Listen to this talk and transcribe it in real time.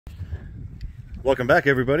Welcome back,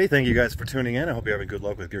 everybody. Thank you guys for tuning in. I hope you're having good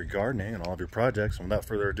luck with your gardening and all of your projects. And without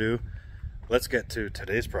further ado, let's get to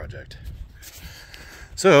today's project.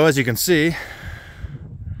 So, as you can see,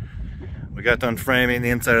 we got done framing the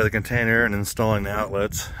inside of the container and installing the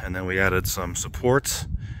outlets, and then we added some supports,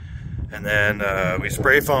 and then we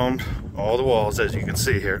spray foamed all the walls, as you can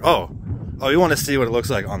see here. Oh, you want to see what it looks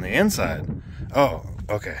like on the inside? Oh,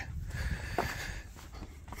 okay.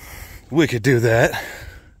 We could do that.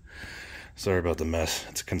 Sorry about the mess.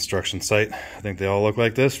 It's a construction site. I think they all look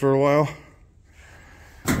like this for a while.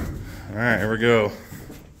 All right, here we go.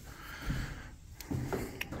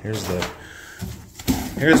 Here's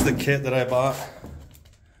the kit that I bought.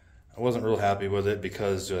 I wasn't real happy with it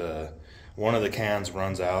because one of the cans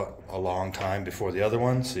runs out a long time before the other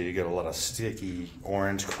one, so you get a lot of sticky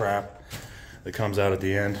orange crap that comes out at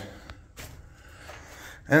the end.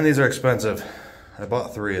 And these are expensive. I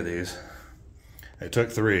bought 3 of these. It took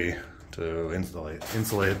 3 to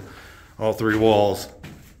insulate all 3 walls.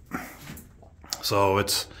 So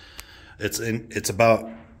it's about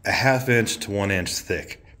a ½ inch to 1 inch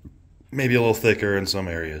thick, maybe a little thicker in some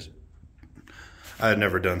areas. I had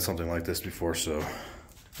never done something like this before, so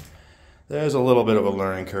there's a little bit of a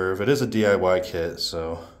learning curve. It is a DIY kit,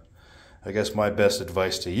 so I guess my best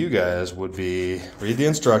advice to you guys would be read the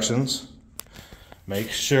instructions, make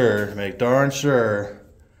darn sure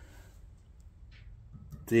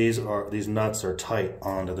these nuts are tight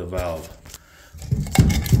onto the valve.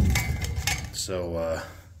 So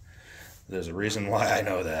there's a reason why I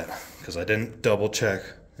know that, because I didn't double check.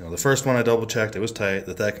 You know, the first one I double checked, it was tight.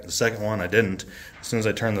 The second one I didn't. As soon as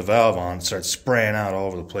I turned the valve on, it started spraying out all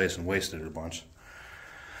over the place and wasted it a bunch.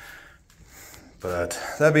 But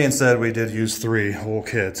that being said, we did use 3 whole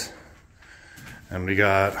kits, and we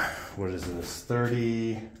got, what is this,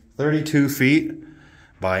 32 feet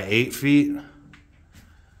by 8 feet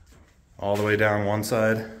all the way down one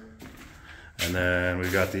side, and then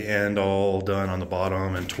we've got the end all done on the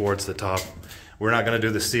bottom and towards the top. We're not going to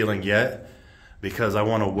do the ceiling yet because I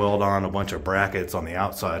want to weld on a bunch of brackets on the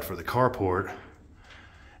outside for the carport,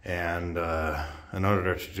 and in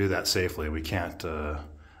order to do that safely, we can't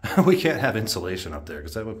have insulation up there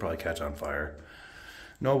because that would probably catch on fire.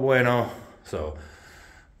 No bueno. So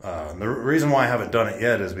the reason why I haven't done it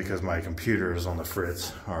yet is because my computer is on the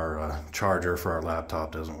fritz. Our charger for our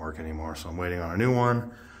laptop doesn't work anymore, so I'm waiting on a new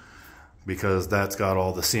one because that's got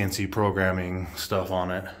all the CNC programming stuff on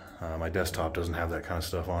it. My desktop doesn't have that kind of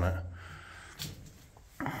stuff on it.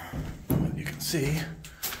 You can see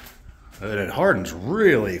that it hardens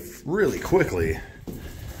really, really quickly.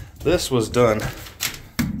 This was done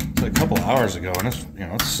a couple hours ago, and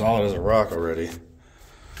it's solid as a rock already.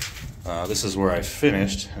 This is where I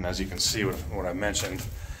finished, and as you can see what I mentioned,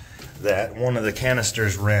 that one of the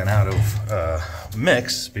canisters ran out of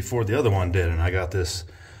mix before the other one did, and I got this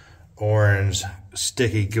orange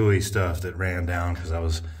sticky gooey stuff that ran down because I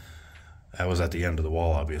was at the end of the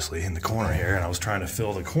wall, obviously, in the corner here, and I was trying to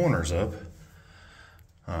fill the corners up.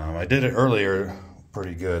 I did it earlier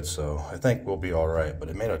pretty good, so I think we'll be all right, but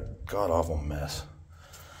it made a god-awful mess.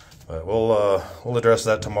 But we'll address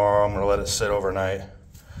that tomorrow. I'm going to let it sit overnight.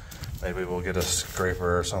 Maybe we'll get a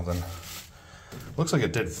scraper or something. Looks like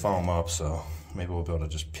it did foam up, so maybe we'll be able to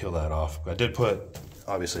just peel that off. I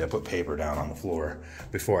put paper down on the floor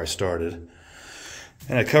before I started.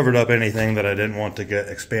 And I covered up anything that I didn't want to get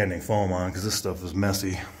expanding foam on because this stuff was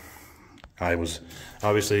messy. I was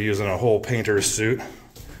obviously using a whole painter's suit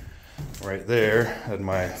right there. Had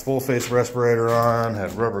my full face respirator on,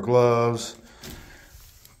 had rubber gloves,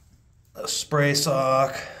 a spray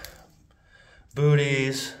sock,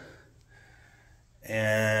 booties,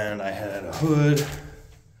 and I had a hood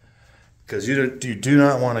because you do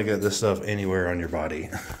not want to get this stuff anywhere on your body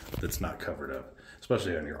that's not covered up,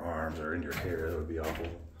 especially on your arms or in your hair. That would be awful.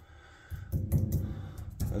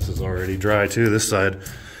 This is already dry too, this side.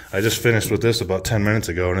 I just finished with this about 10 minutes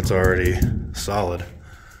ago and it's already solid.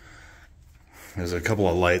 There's a couple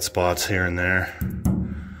of light spots here and there,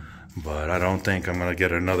 but I don't think I'm gonna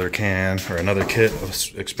get another can or another kit of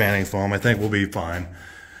expanding foam. I think we'll be fine.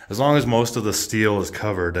 As long as most of the steel is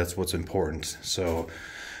covered, that's what's important. So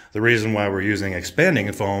the reason why we're using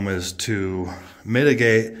expanding foam is to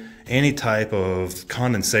mitigate any type of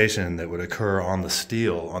condensation that would occur on the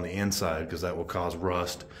steel on the inside, because that will cause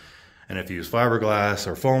rust. And if you use fiberglass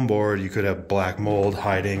or foam board, you could have black mold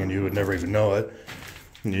hiding and you would never even know it.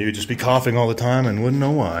 And you'd just be coughing all the time and wouldn't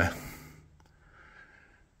know why.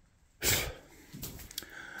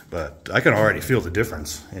 But I can already feel the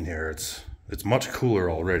difference in here. It's much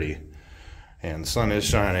cooler already, and the sun is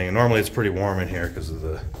shining. And normally it's pretty warm in here because of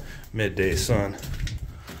the midday sun.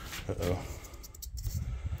 Uh-oh.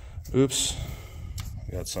 Oops.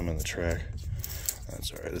 Got some in the track.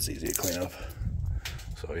 That's all right, that's easy to clean up.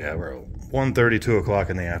 So yeah, we're at 1:30, 2 o'clock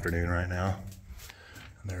in the afternoon right now.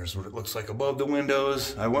 And there's what it looks like above the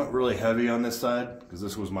windows. I went really heavy on this side because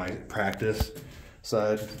this was my practice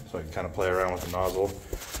side, so I can kind of play around with the nozzle.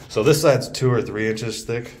 So this side's 2 or 3 inches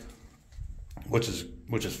thick, which is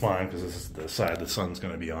fine because this is the side the sun's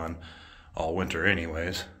going to be on all winter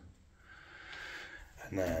anyways.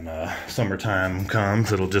 And then summertime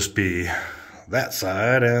comes, it'll just be that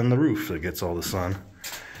side and the roof that gets all the sun.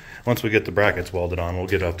 Once we get the brackets welded on, we'll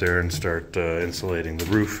get up there and start insulating the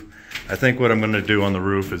roof. I think what I'm going to do on the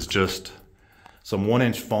roof is just some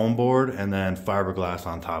 1-inch foam board and then fiberglass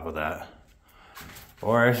on top of that.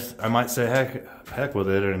 Or I might say heck with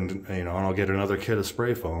it, and and I'll get another kit of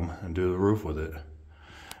spray foam and do the roof with it.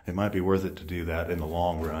 It might be worth it to do that in the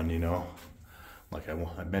long run, Like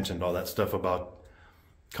I mentioned all that stuff about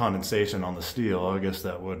condensation on the steel. I guess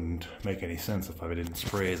that wouldn't make any sense if I didn't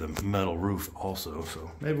spray the metal roof also. So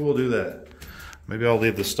maybe we'll do that. Maybe I'll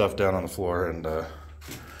leave this stuff down on the floor and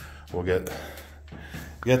we'll get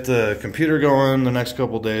the computer going the next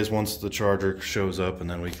couple days once the charger shows up, and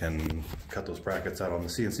then we can cut those brackets out on the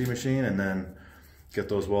CNC machine and then get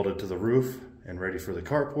those welded to the roof and ready for the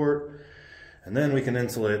carport. And then we can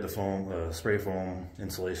insulate the foam, spray foam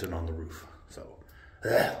insulation on the roof. So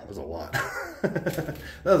that was a lot. That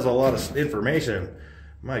was a lot of information.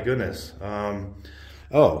 My goodness. I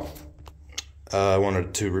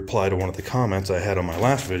wanted to reply to one of the comments I had on my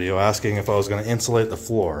last video asking if I was going to insulate the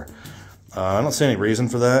floor. I don't see any reason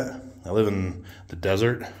for that. I live in the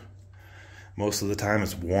desert. Most of the time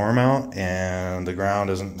it's warm out and the ground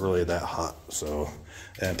isn't really that hot.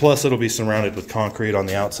 And plus it'll be surrounded with concrete on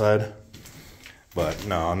the outside. But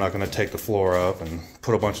no, I'm not going to take the floor up and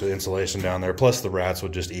put a bunch of insulation down there. Plus the rats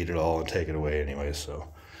would just eat it all and take it away anyway. So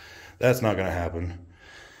that's not going to happen.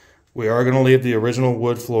 We are going to leave the original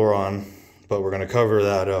wood floor on, but we're going to cover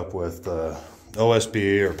that up with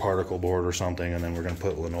OSB or particle board or something, and then we're going to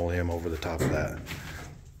put linoleum over the top of that.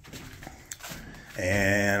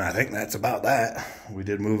 And I think that's about that. We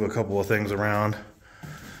did move a couple of things around.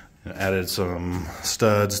 Added some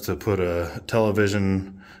studs to put a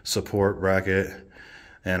television support bracket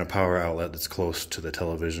and a power outlet that's close to the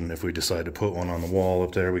television. If we decide to put one on the wall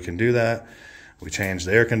up there, we can do that. We changed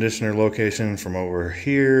the air conditioner location from over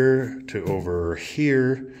here to over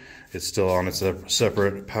here. It's still on its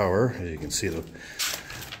separate power. As you can see the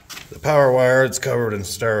power wire, it's covered in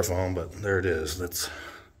styrofoam, but there it is.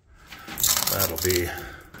 That'll be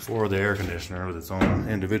for the air conditioner with its own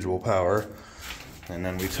individual power. And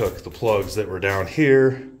then we took the plugs that were down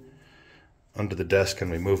here under the desk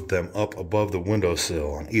and we moved them up above the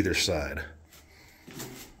windowsill on either side.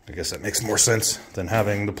 I guess that makes more sense than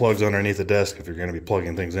having the plugs underneath the desk if you're going to be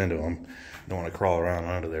plugging things into them. You don't want to crawl around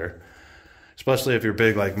under there. Especially if you're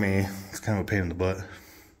big like me, it's kind of a pain in the butt. And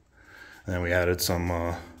then we added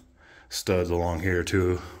some studs along here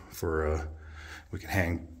too for we can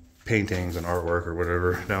hang paintings and artwork or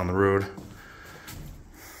whatever down the road.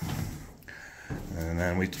 And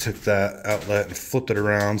then we took that outlet and flipped it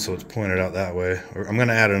around so it's pointed out that way. I'm going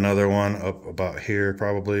to add another one up about here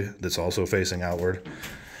probably that's also facing outward.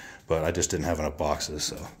 But I just didn't have enough boxes,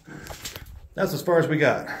 so that's as far as we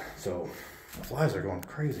got. So the flies are going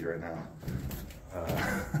crazy right now.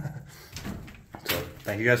 So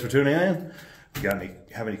thank you guys for tuning in. If you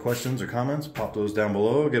have any questions or comments, pop those down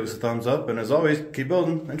below. Give us a thumbs up. And as always, keep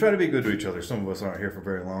building and try to be good to each other. Some of us aren't here for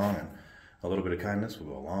very long, and a little bit of kindness will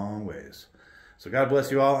go a long ways. So God bless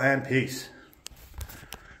you all, and peace.